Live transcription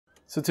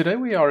So today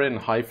we are in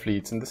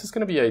Highfleet, and this is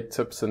going to be a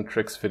tips and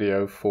tricks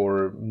video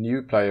for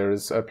new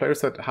players,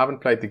 players that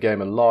haven't played the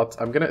game a lot.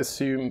 I'm going to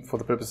assume for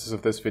the purposes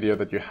of this video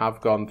that you have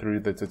gone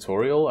through the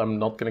tutorial. I'm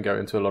not going to go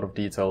into a lot of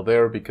detail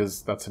there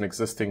because that's an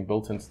existing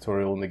built-in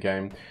tutorial in the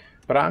game.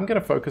 But I'm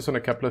going to focus on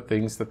a couple of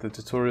things that the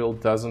tutorial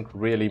doesn't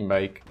really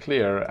make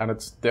clear, and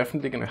it's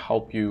definitely going to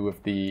help you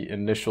with the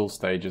initial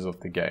stages of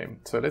the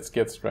game. So let's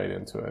get straight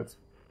into it.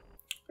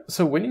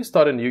 So when you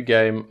start a new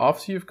game,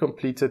 after you've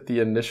completed the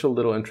initial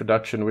little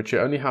introduction, which you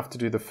only have to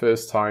do the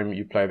first time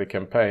you play the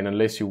campaign,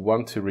 unless you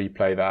want to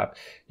replay that,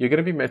 you're going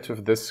to be met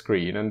with this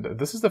screen. And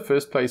this is the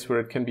first place where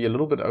it can be a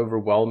little bit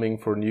overwhelming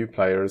for new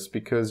players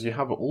because you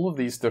have all of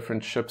these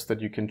different ships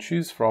that you can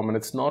choose from, and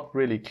it's not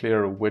really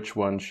clear which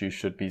ones you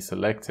should be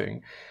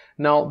selecting.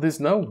 Now, there's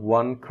no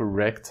one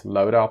correct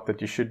loadout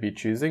that you should be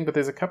choosing, but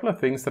there's a couple of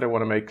things that I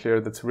want to make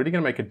clear that's really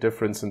going to make a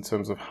difference in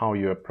terms of how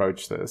you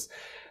approach this.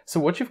 So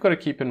what you've got to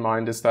keep in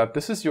mind is that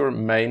this is your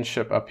main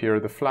ship up here,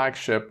 the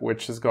flagship,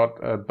 which has got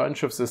a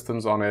bunch of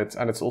systems on it,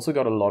 and it's also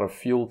got a lot of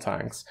fuel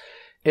tanks.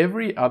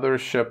 Every other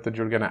ship that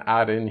you're going to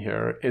add in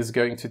here is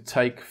going to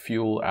take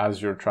fuel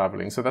as you're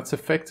traveling. So that's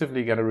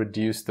effectively going to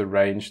reduce the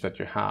range that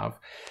you have.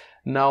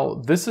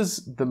 Now, this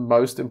is the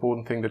most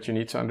important thing that you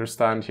need to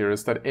understand here,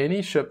 is that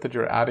any ship that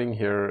you're adding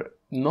here,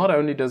 not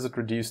only does it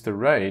reduce the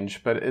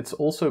range, but it's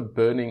also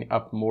burning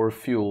up more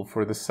fuel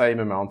for the same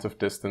amount of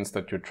distance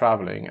that you're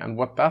traveling. And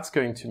what that's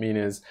going to mean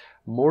is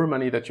more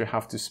money that you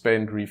have to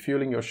spend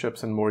refueling your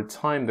ships and more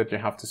time that you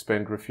have to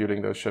spend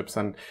refueling those ships.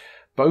 And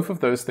both of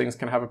those things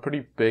can have a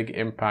pretty big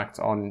impact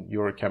on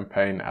your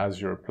campaign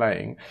as you're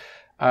playing.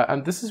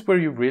 And this is where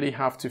you really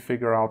have to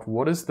figure out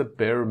what is the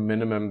bare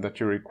minimum that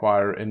you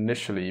require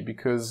initially,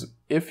 because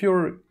if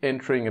you're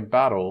entering a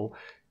battle,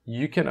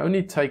 you can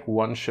only take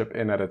one ship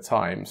in at a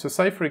time. So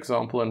say, for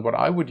example, and what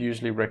I would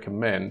usually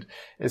recommend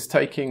is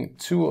taking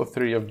 2 or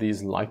 3 of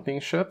these lightning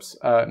ships.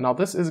 Now,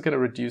 this is going to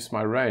reduce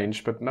my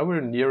range, but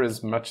nowhere near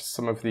as much as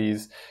some of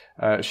these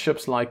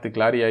ships like the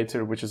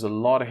Gladiator, which is a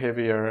lot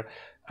heavier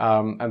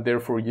and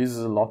therefore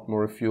uses a lot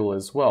more fuel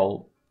as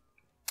well.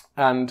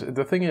 And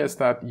the thing is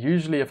that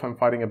usually if I'm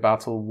fighting a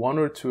battle, 1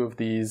 or 2 of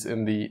these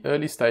in the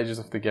early stages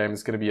of the game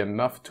is going to be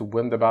enough to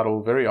win the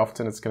battle. Very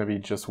often it's going to be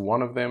just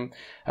one of them.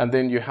 And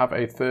then you have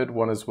a third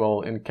one as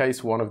well in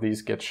case one of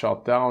these gets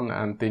shot down,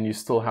 and then you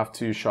still have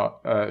 2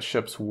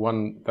 ships,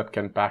 one that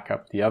can back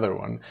up the other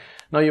one.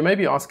 Now you may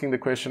be asking the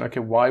question,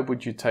 okay, why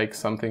would you take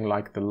something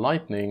like the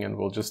Lightning? And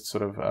we'll just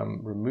sort of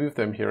remove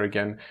them here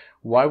again.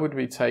 Why would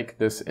we take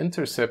this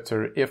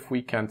interceptor if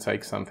we can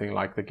take something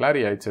like the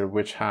Gladiator,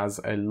 which has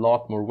a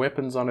lot more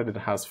weapons on it, it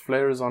has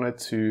flares on it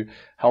to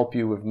help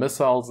you with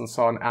missiles and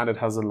so on, and it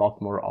has a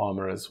lot more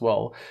armor as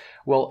well?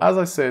 Well, as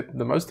I said,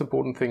 the most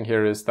important thing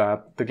here is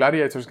that the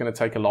Gladiator is going to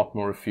take a lot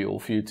more fuel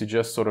for you to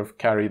just sort of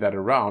carry that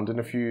around. And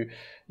if you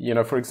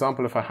know, for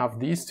example, if I have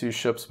these 2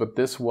 ships, but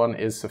this one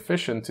is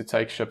sufficient to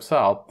take ships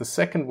out, the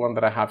second one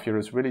that I have here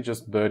is really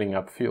just burning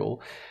up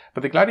fuel.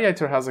 But the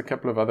Gladiator has a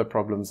couple of other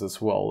problems as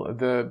well.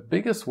 The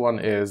biggest one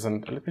is,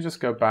 and let me just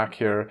go back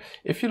here,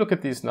 if you look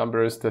at these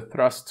numbers, the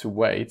thrust to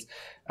weight,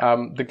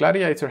 the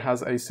Gladiator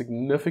has a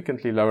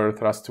significantly lower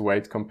thrust to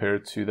weight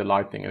compared to the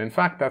Lightning. And in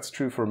fact, that's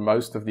true for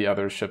most of the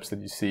other ships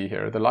that you see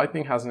here. The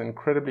Lightning has an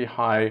incredibly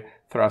high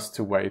thrust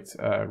to weight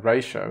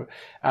ratio.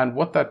 And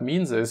what that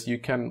means is you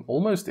can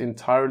almost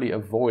entirely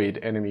avoid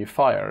enemy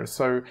fire.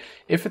 So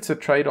if it's a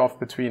trade-off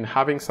between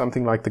having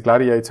something like the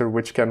Gladiator,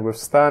 which can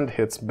withstand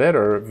hits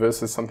better,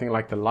 versus something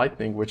like the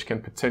Lightning, which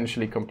can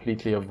potentially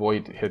completely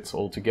avoid hits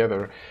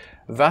altogether,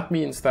 that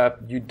means that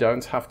you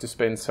don't have to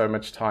spend so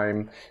much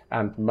time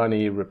and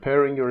money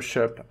repairing your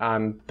ship,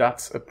 and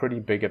that's a pretty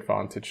big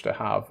advantage to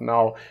have.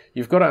 Now,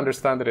 you've got to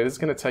understand that it is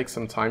going to take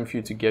some time for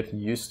you to get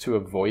used to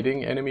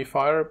avoiding enemy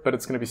fire, but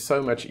it's going to be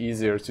so much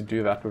easier to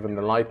do that within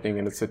the Lightning,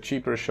 and it's a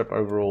cheaper ship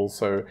overall,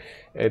 so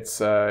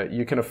it's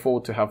you can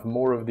afford to have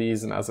more of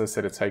these, and as I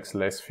said, it takes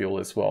less fuel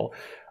as well.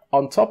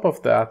 On top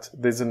of that,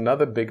 there's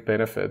another big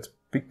benefit.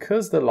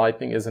 Because the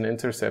Lightning is an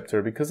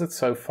interceptor, because it's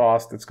so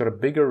fast, it's got a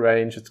bigger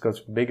range, it's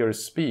got bigger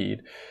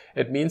speed,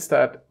 it means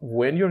that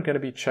when you're going to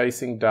be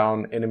chasing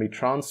down enemy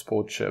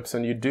transport ships,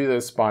 and you do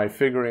this by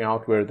figuring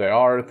out where they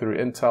are through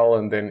intel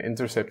and then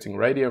intercepting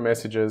radio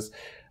messages,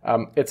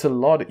 it's a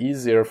lot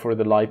easier for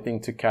the Lightning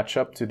to catch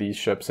up to these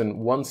ships. And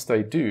once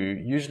they do,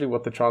 usually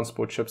what the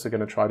transport ships are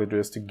going to try to do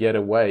is to get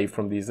away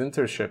from these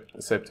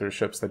interceptor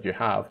ships that you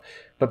have.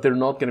 But they're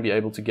not going to be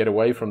able to get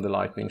away from the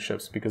Lightning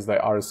ships because they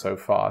are so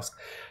fast.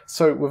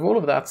 So with all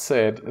of that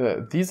said,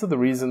 these are the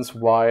reasons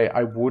why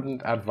I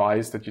wouldn't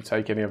advise that you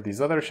take any of these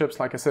other ships.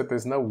 Like I said,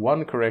 there's no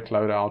one correct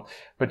loadout,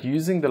 but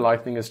using the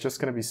Lightning is just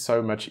going to be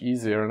so much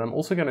easier. And I'm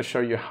also going to show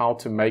you how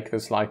to make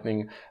this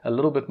Lightning a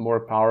little bit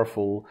more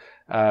powerful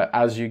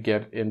as you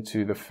get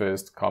into the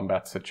first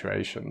combat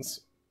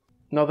situations.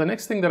 Now, the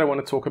next thing that I want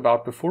to talk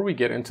about before we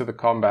get into the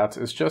combat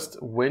is just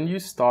when you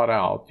start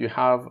out, you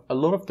have a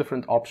lot of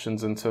different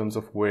options in terms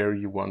of where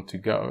you want to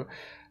go.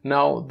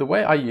 Now, the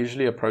way I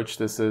usually approach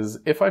this is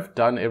if I've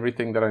done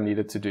everything that I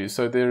needed to do.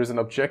 So there is an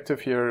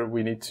objective here.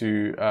 We need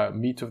to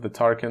meet with the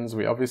Tarkans.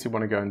 We obviously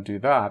want to go and do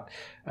that.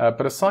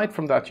 But aside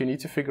from that, you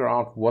need to figure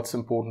out what's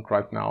important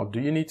right now.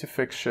 Do you need to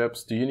fix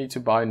ships? Do you need to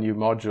buy new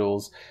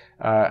modules?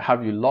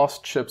 Have you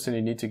lost ships and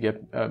you need to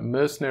get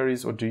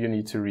mercenaries, or do you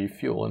need to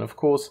refuel? And of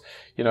course,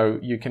 you know,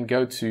 you can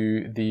go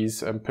to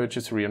these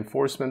purchase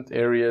reinforcement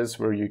areas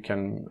where you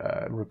can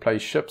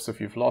replace ships if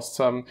you've lost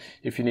some.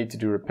 If you need to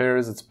do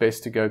repairs, it's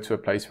best to go to a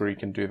place where you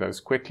can do those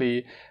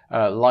quickly.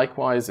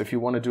 Likewise, if you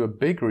want to do a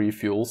big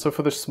refuel, so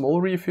for the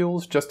small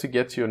refuels, just to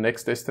get to your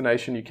next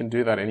destination, you can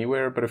do that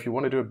anywhere. But if you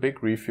want to do a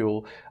big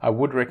refuel, I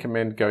would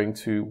recommend going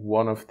to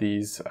one of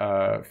these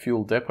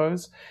fuel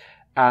depots.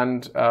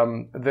 And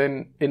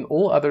then in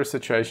all other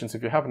situations,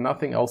 if you have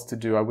nothing else to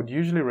do, I would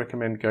usually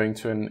recommend going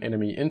to an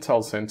enemy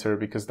intel center,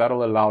 because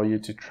that'll allow you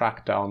to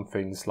track down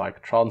things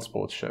like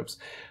transport ships.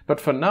 But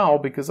for now,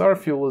 because our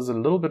fuel is a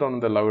little bit on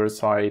the lower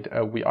side,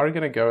 we are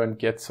going to go and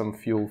get some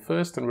fuel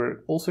first, and we're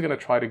also going to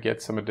try to get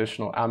some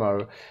additional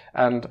ammo.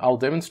 And I'll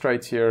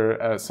demonstrate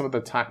here some of the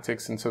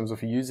tactics in terms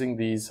of using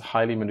these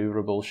highly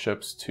maneuverable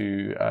ships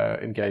to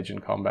engage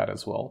in combat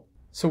as well.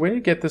 So when you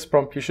get this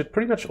prompt, you should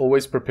pretty much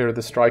always prepare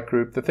the strike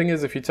group. The thing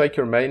is, if you take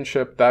your main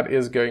ship, that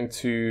is going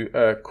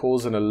to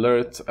cause an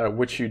alert,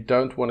 which you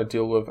don't want to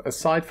deal with.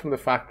 Aside from the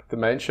fact that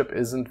the main ship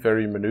isn't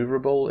very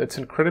maneuverable, it's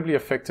incredibly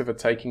effective at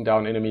taking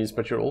down enemies,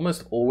 but you're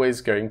almost always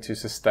going to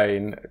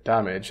sustain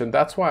damage. And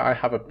that's why I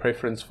have a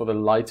preference for the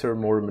lighter,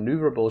 more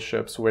maneuverable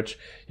ships, which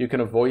you can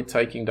avoid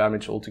taking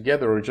damage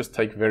altogether or just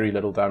take very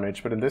little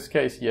damage. But in this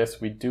case, yes,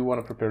 we do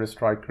want to prepare a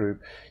strike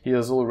group. He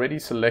has already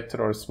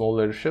selected our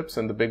smaller ships,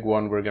 and the big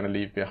one we're going to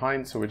leave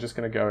behind, so we're just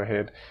going to go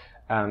ahead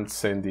and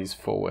send these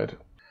forward.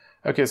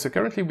 Okay, so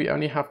currently we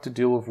only have to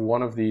deal with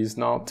one of these.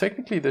 Now,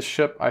 technically this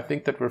ship I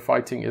think that we're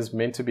fighting is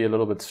meant to be a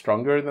little bit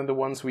stronger than the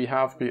ones we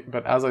have,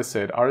 but as I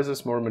said, ours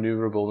is more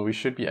maneuverable and we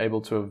should be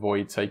able to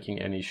avoid taking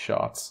any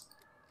shots.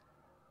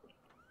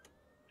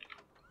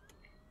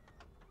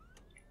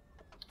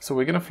 So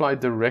we're going to fly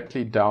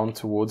directly down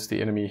towards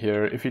the enemy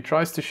here. If he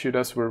tries to shoot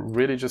us, we're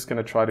really just going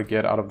to try to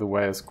get out of the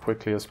way as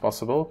quickly as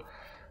possible.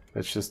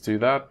 Let's just do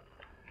that.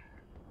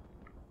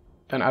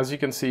 And as you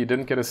can see, he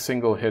didn't get a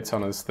single hit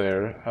on us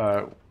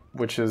there,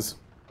 which is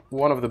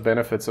one of the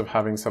benefits of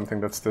having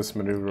something that's this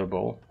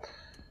maneuverable.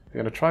 We're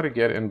going to try to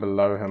get in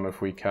below him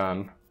if we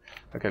can.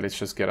 Okay, let's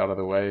just get out of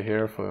the way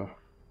here for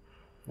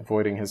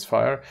avoiding his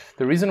fire.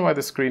 The reason why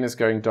the screen is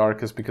going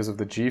dark is because of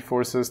the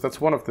G-forces. That's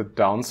one of the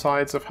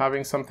downsides of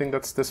having something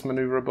that's this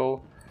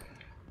maneuverable.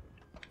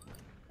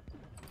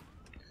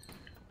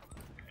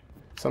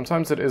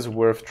 Sometimes it is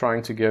worth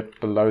trying to get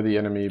below the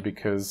enemy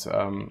because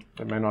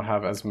they may not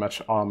have as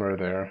much armor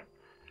there.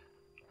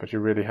 But you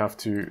really have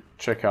to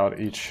check out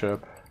each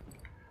ship.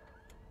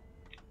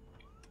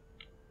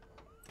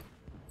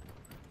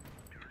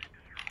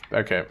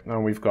 Okay,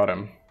 now we've got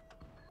him.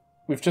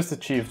 We've just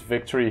achieved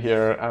victory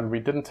here and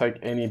we didn't take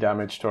any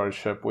damage to our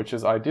ship, which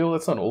is ideal.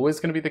 That's not always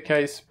going to be the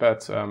case,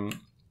 but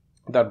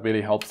that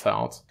really helps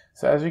out.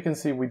 So as you can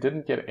see, we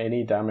didn't get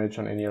any damage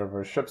on any of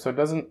our ships, so it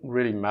doesn't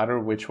really matter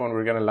which one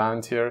we're going to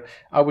land here.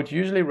 I would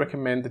usually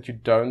recommend that you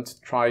don't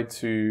try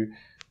to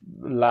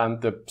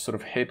land the sort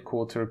of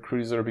headquarter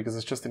cruiser because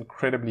it's just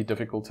incredibly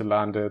difficult to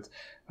land it.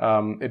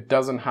 It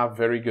doesn't have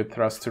very good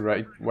thrust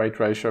to weight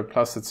ratio,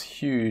 plus it's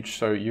huge,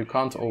 so you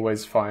can't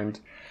always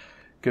find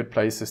good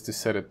places to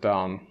set it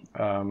down.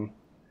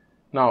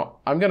 Now,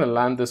 I'm going to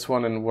land this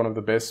one in one of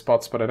the best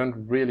spots, but I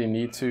don't really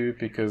need to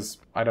because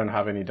I don't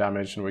have any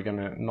damage and we're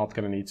not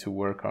going to need to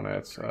work on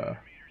it.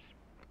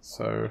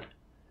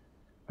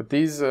 But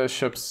these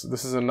ships,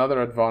 this is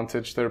another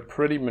advantage. They're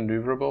pretty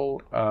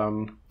maneuverable.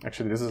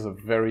 Actually, this is a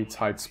very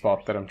tight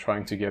spot that I'm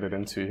trying to get it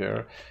into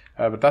here.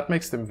 But that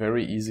makes them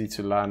very easy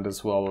to land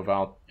as well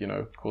without, you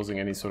know,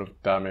 causing any sort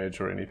of damage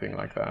or anything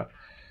like that.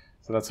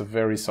 So that's a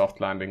very soft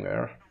landing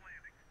there.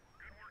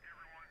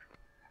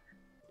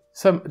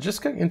 So I'm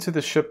just going into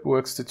the ship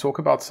works to talk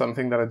about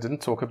something that I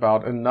didn't talk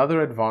about,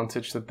 another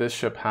advantage that this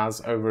ship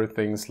has over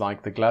things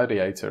like the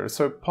Gladiator.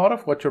 So part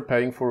of what you're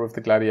paying for with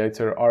the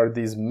Gladiator are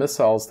these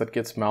missiles that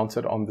gets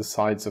mounted on the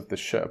sides of the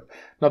ship.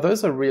 Now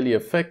those are really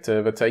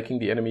effective at taking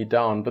the enemy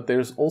down, but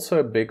there's also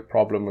a big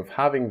problem with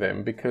having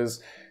them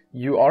because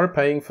you are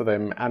paying for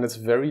them and it's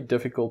very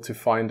difficult to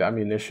find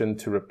ammunition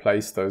to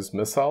replace those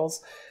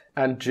missiles.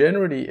 And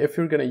generally, if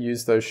you're going to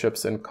use those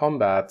ships in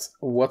combat,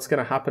 what's going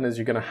to happen is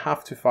you're going to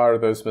have to fire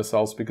those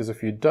missiles because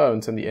if you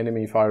don't and the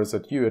enemy fires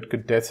at you, it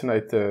could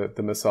detonate the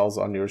missiles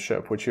on your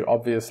ship, which you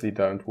obviously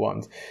don't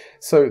want.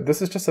 So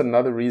this is just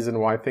another reason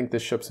why I think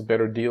this ship's a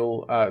better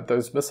deal.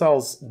 Those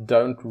missiles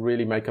don't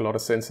really make a lot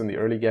of sense in the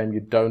early game.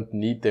 You don't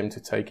need them to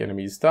take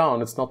enemies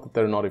down. It's not that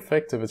they're not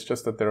effective, it's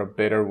just that there are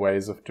better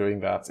ways of doing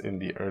that in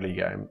the early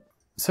game.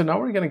 So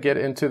now we're going to get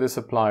into the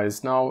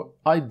supplies. Now,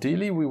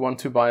 ideally, we want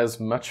to buy as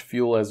much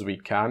fuel as we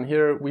can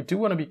here. We do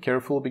want to be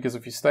careful because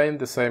if you stay in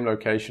the same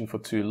location for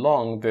too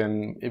long,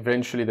 then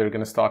eventually they're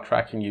going to start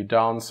tracking you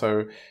down.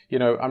 So, you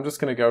know, I'm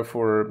just going to go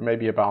for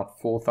maybe about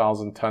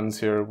 4,000 tons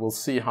here. We'll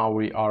see how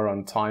we are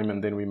on time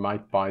and then we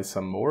might buy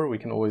some more. We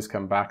can always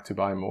come back to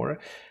buy more.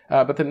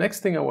 But the next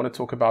thing I want to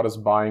talk about is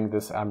buying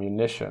this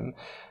ammunition.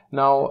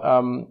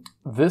 Now,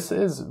 this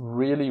is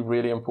really,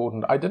 really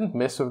important. I didn't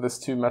mess with this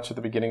too much at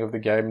the beginning of the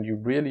game. You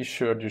really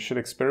should. You should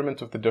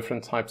experiment with the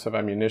different types of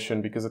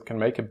ammunition because it can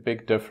make a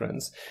big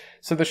difference.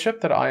 So the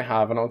ship that I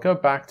have, and I'll go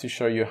back to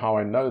show you how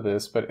I know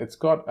this, but it's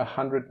got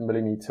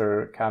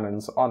 100mm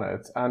cannons on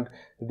it. And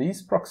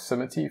these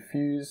proximity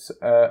fuse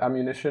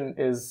ammunition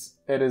is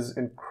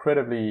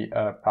incredibly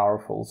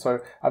powerful. So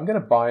I'm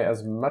going to buy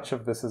as much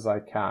of this as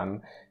I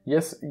can.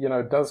 Yes, you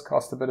know, it does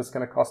cost a bit. It's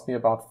going to cost me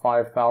about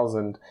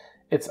 5,000.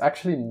 It's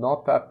actually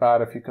not that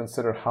bad if you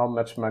consider how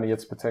much money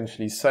it's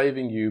potentially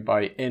saving you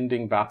by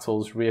ending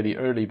battles really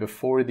early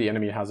before the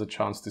enemy has a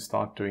chance to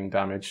start doing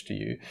damage to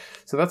you.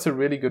 So that's a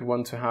really good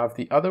one to have.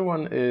 The other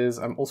one is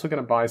I'm also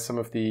going to buy some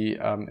of the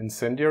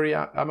incendiary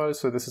ammo.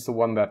 So this is the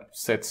one that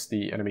sets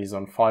the enemies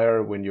on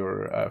fire when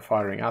you're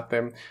firing at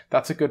them.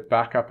 That's a good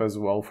backup as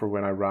well for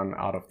when I run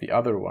out of the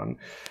other one.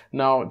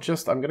 Now, I'm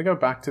going to go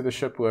back to the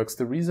shipworks.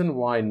 The reason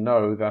why I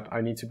know that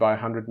I need to buy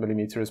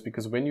 100mm is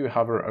because when you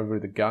hover over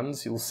the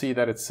guns, you'll see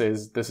that it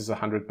says this is a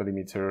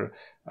 100mm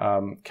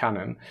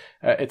cannon.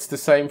 It's the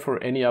same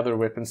for any other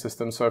weapon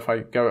system. So if I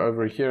go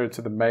over here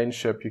to the main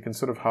ship, you can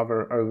sort of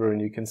hover over and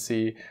you can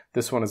see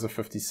this one is a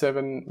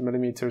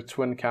 57mm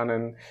twin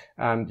cannon,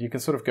 and you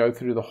can sort of go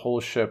through the whole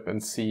ship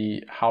and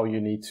see how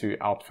you need to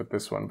outfit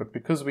this one. But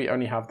because we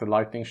only have the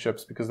lightning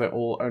ships, because they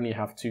all only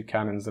have 2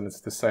 cannons and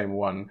it's the same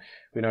one,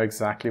 we know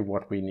exactly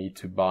what we need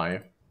to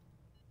buy.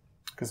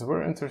 Because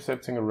we're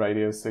intercepting a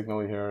radio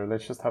signal here,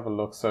 let's just have a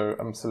look. So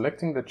I'm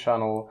selecting the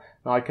channel.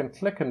 Now I can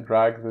click and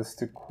drag this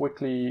to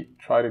quickly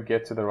try to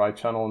get to the right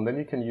channel, and then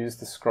you can use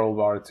the scroll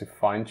bar to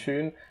fine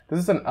tune. This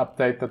is an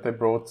update that they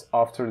brought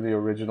after the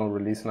original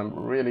release, and I'm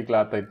really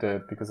glad they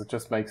did because it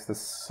just makes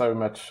this so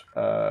much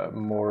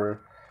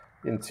more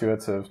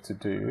intuitive to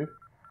do.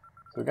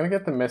 So we're going to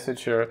get the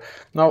message here.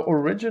 Now,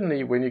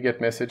 originally, when you get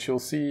messages, you'll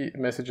see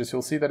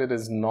that it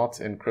is not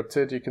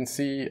encrypted. You can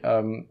see,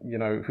 you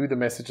know, who the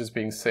message is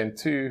being sent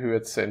to, who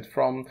it's sent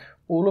from.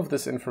 All of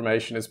this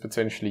information is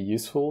potentially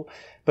useful.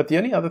 But the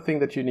only other thing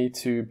that you need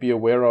to be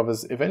aware of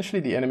is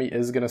eventually the enemy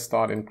is going to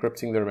start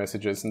encrypting their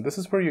messages. And this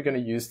is where you're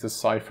going to use the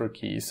cipher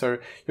key. So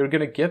you're going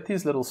to get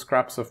these little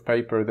scraps of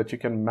paper that you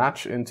can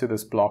match into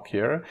this block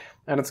here.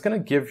 And it's going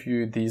to give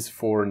you these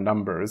 4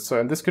 numbers. So,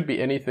 and this could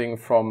be anything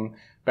from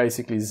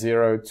basically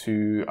 0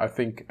 to, I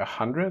think,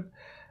 100.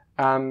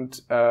 And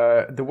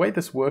the way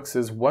this works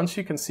is once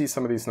you can see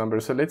some of these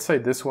numbers, so let's say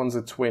this one's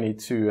a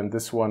 22 and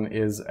this one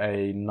is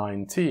a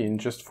 19,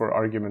 just for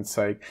argument's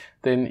sake,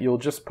 then you'll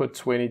just put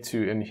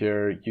 22 in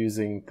here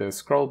using the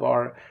scroll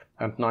bar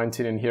and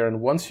 19 in here. And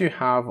once you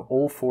have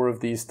all 4 of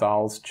these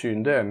dials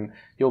tuned in,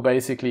 you'll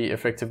basically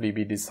effectively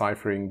be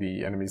deciphering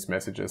the enemy's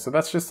messages. So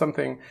that's just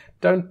something,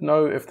 don't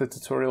know if the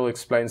tutorial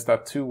explains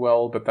that too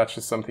well, but that's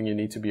just something you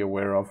need to be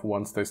aware of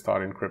once they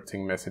start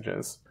encrypting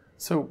messages.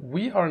 So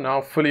we are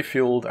now fully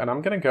fueled, and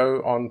I'm going to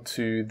go on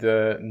to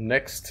the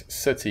next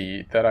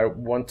city that I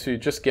want to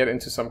just get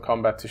into some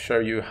combat to show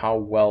you how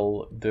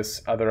well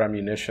this other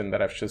ammunition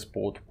that I've just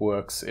bought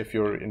works if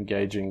you're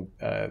engaging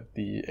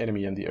the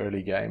enemy in the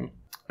early game.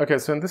 Okay,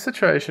 so in this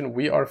situation,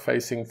 we are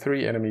facing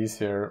 3 enemies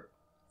here.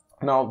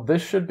 Now,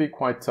 this should be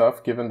quite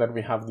tough given that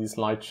we have these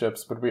light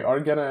ships, but we are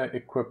going to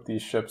equip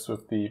these ships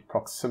with the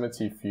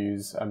proximity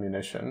fuse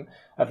ammunition.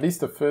 At least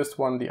the first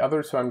one. The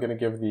other 2 I'm going to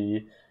give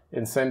the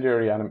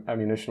incendiary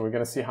ammunition. We're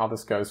going to see how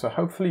this goes. So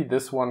hopefully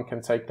this one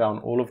can take down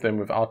all of them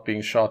without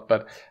being shot,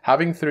 but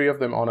having 3 of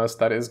them on us,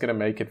 that is going to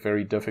make it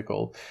very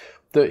difficult.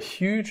 The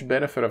huge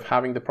benefit of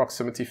having the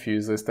proximity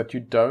fuse is that you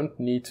don't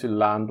need to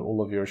land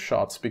all of your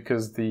shots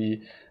because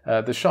the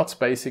shots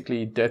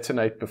basically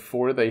detonate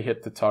before they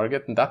hit the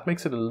target, and that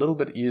makes it a little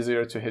bit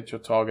easier to hit your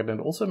target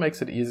and also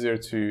makes it easier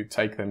to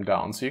take them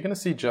down. So you're going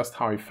to see just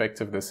how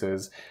effective this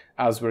is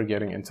as we're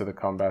getting into the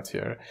combat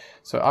here.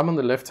 So I'm on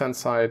the left-hand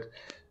side.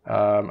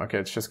 Okay,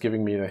 it's just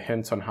giving me a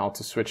hint on how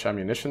to switch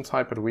ammunition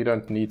type, but we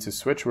don't need to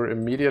switch. We're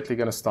immediately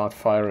going to start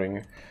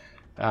firing,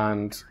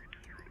 and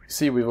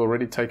see, we've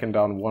already taken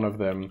down one of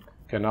them.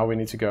 Okay, now we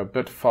need to go a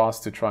bit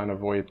fast to try and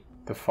avoid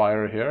the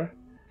fire here.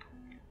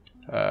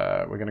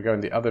 We're going to go in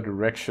the other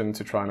direction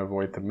to try and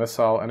avoid the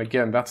missile. And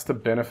again, that's the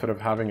benefit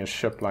of having a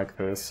ship like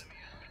this.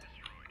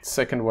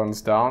 Second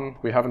one's down.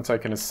 We haven't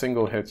taken a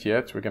single hit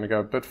yet. We're going to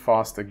go a bit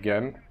fast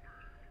again.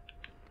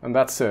 And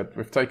that's it.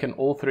 We've taken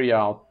all 3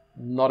 out.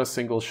 Not a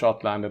single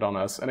shot landed on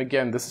us. And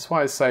again, this is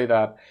why I say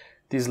that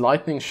these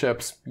lightning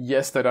ships,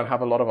 yes, they don't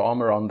have a lot of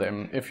armor on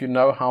them. If you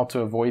know how to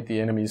avoid the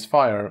enemy's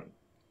fire,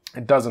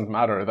 it doesn't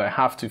matter. They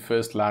have to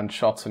first land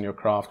shots on your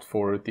craft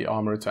for the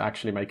armor to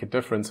actually make a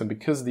difference. And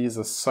because these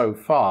are so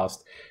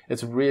fast,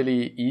 it's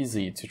really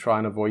easy to try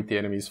and avoid the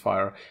enemy's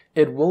fire.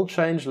 It will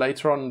change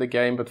later on in the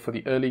game, but for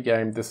the early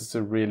game, this is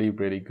a really,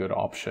 really good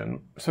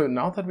option. So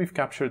now that we've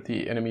captured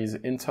the enemy's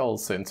intel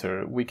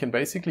center, we can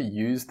basically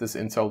use this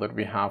intel that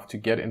we have to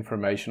get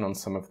information on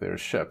some of their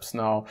ships.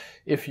 Now,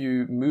 if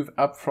you move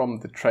up from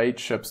the trade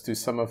ships to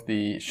some of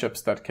the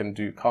ships that can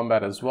do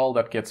combat as well,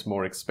 that gets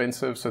more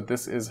expensive. So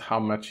this is how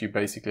much you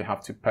basically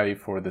have to pay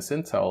for this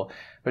intel.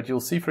 But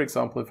you'll see, for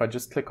example, if I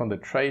just click on the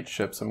trade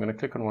ships, I'm going to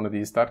click on one of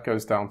these, that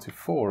goes down to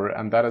 4,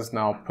 and that has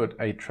now put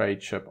a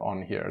trade ship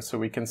on here. So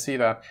we can see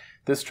that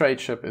this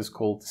trade ship is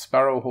called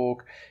Sparrowhawk.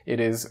 It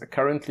is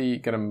currently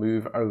going to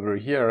move over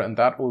here, and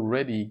that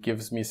already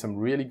gives me some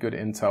really good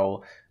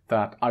intel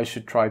that I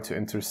should try to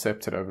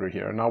intercept it over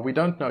here. Now, we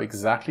don't know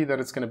exactly that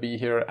it's going to be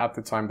here at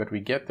the time that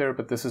we get there,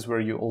 but this is where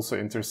you also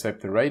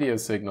intercept the radio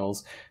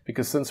signals,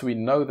 because since we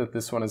know that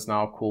this one is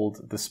now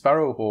called the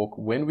Sparrowhawk,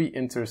 when we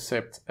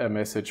intercept a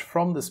message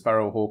from the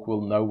Sparrowhawk,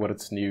 we'll know what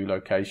its new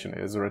location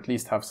is, or at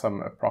least have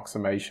some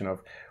approximation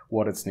of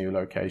what its new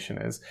location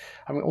is.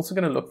 I'm also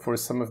going to look for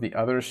some of the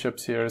other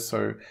ships here.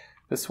 So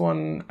this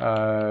one,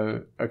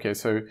 okay,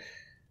 so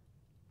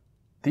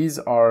these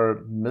are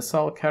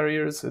missile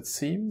carriers, it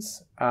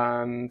seems,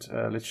 and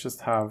let's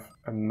just have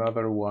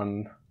another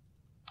one.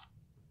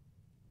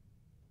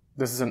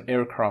 This is an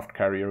aircraft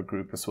carrier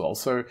group as well.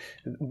 So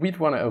we'd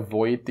want to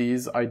avoid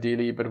these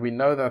ideally, but we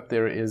know that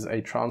there is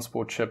a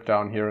transport ship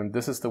down here, and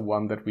this is the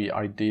one that we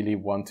ideally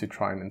want to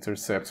try and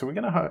intercept. So we're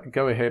going to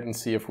go ahead and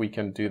see if we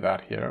can do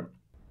that here.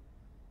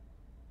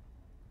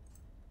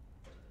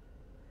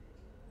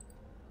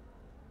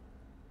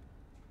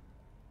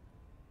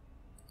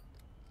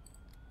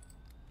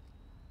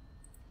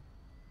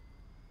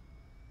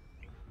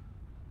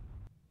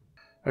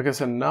 Okay,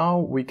 so now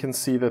we can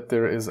see that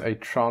there is a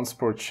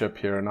transport ship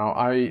here. Now,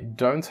 I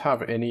don't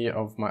have any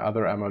of my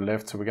other ammo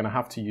left, so we're going to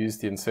have to use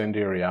the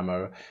incendiary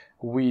ammo.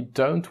 We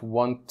don't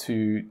want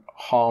to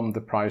harm the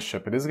prize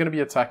ship. It is going to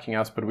be attacking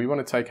us, but we want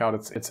to take out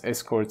its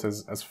escort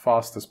as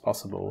fast as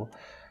possible.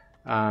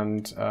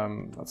 And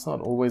that's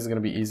not always going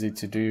to be easy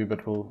to do,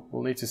 but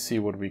we'll need to see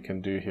what we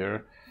can do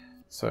here.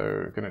 So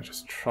we're going to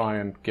just try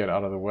and get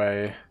out of the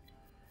way.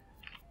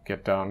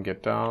 Get down,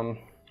 get down.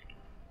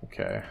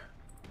 Okay.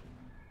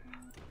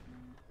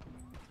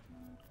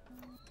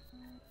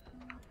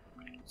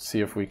 See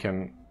if we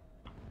can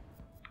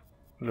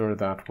lure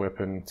that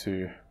weapon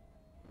to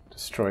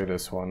destroy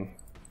this one.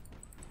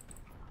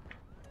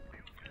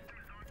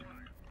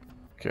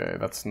 Okay,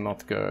 that's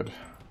not good.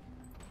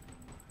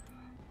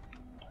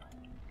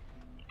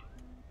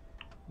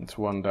 It's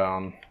one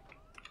down.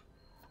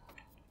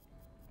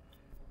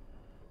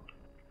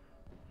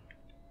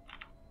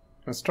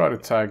 Let's try to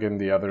tag in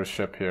the other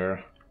ship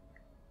here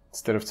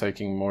instead of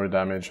taking more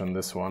damage on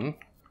this one.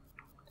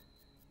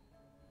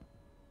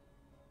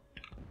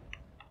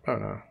 Oh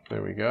no,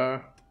 there we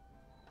go.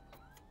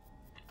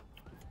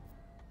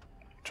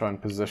 Try and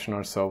position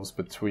ourselves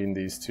between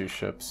these two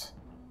ships.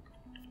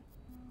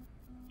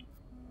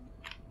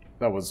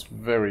 That was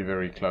very,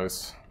 very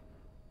close.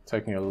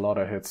 Taking a lot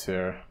of hits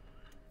here.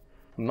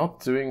 I'm not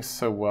doing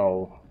so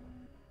well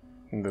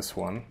in this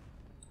one.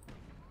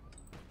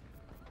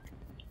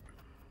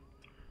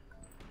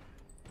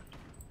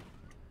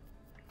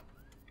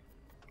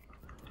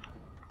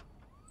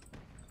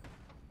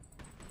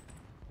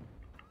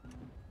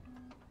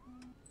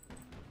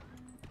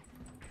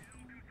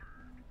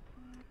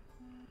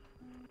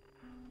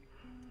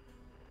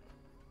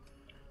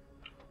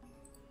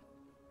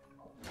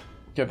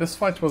 Yeah, this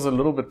fight was a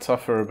little bit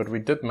tougher, but we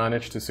did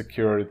manage to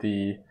secure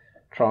the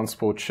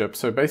transport ship.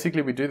 So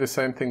basically we do the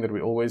same thing that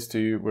we always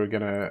do. We're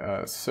going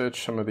to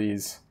search some of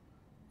these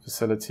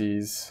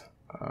facilities,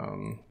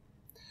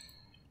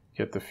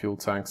 get the fuel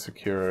tank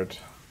secured,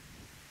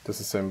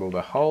 disassemble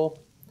the hull,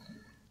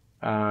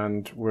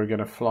 and we're going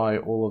to fly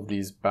all of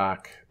these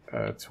back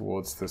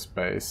towards this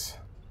base.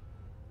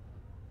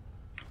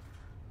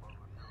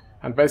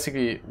 And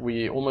basically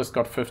we almost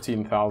got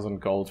 15,000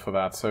 gold for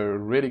that, so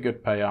really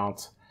good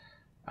payout.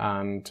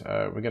 And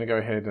we're going to go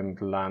ahead and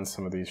land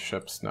some of these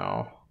ships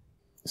now.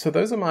 So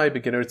those are my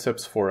beginner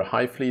tips for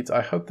Highfleet.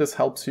 I hope this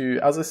helps you.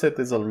 As I said,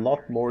 there's a lot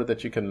more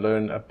that you can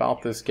learn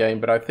about this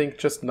game, but I think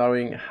just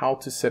knowing how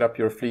to set up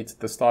your fleet at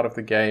the start of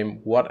the game,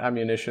 what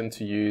ammunition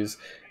to use,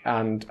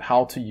 and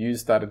how to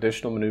use that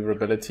additional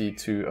maneuverability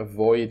to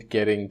avoid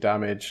getting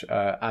damage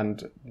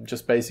and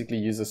just basically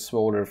use a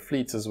smaller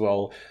fleet as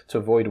well to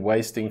avoid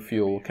wasting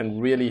fuel can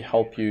really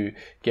help you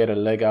get a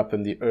leg up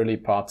in the early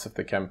parts of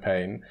the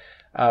campaign.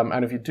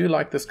 And if you do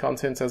like this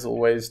content, as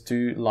always,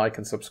 do like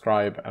and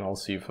subscribe, and I'll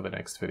see you for the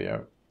next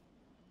video.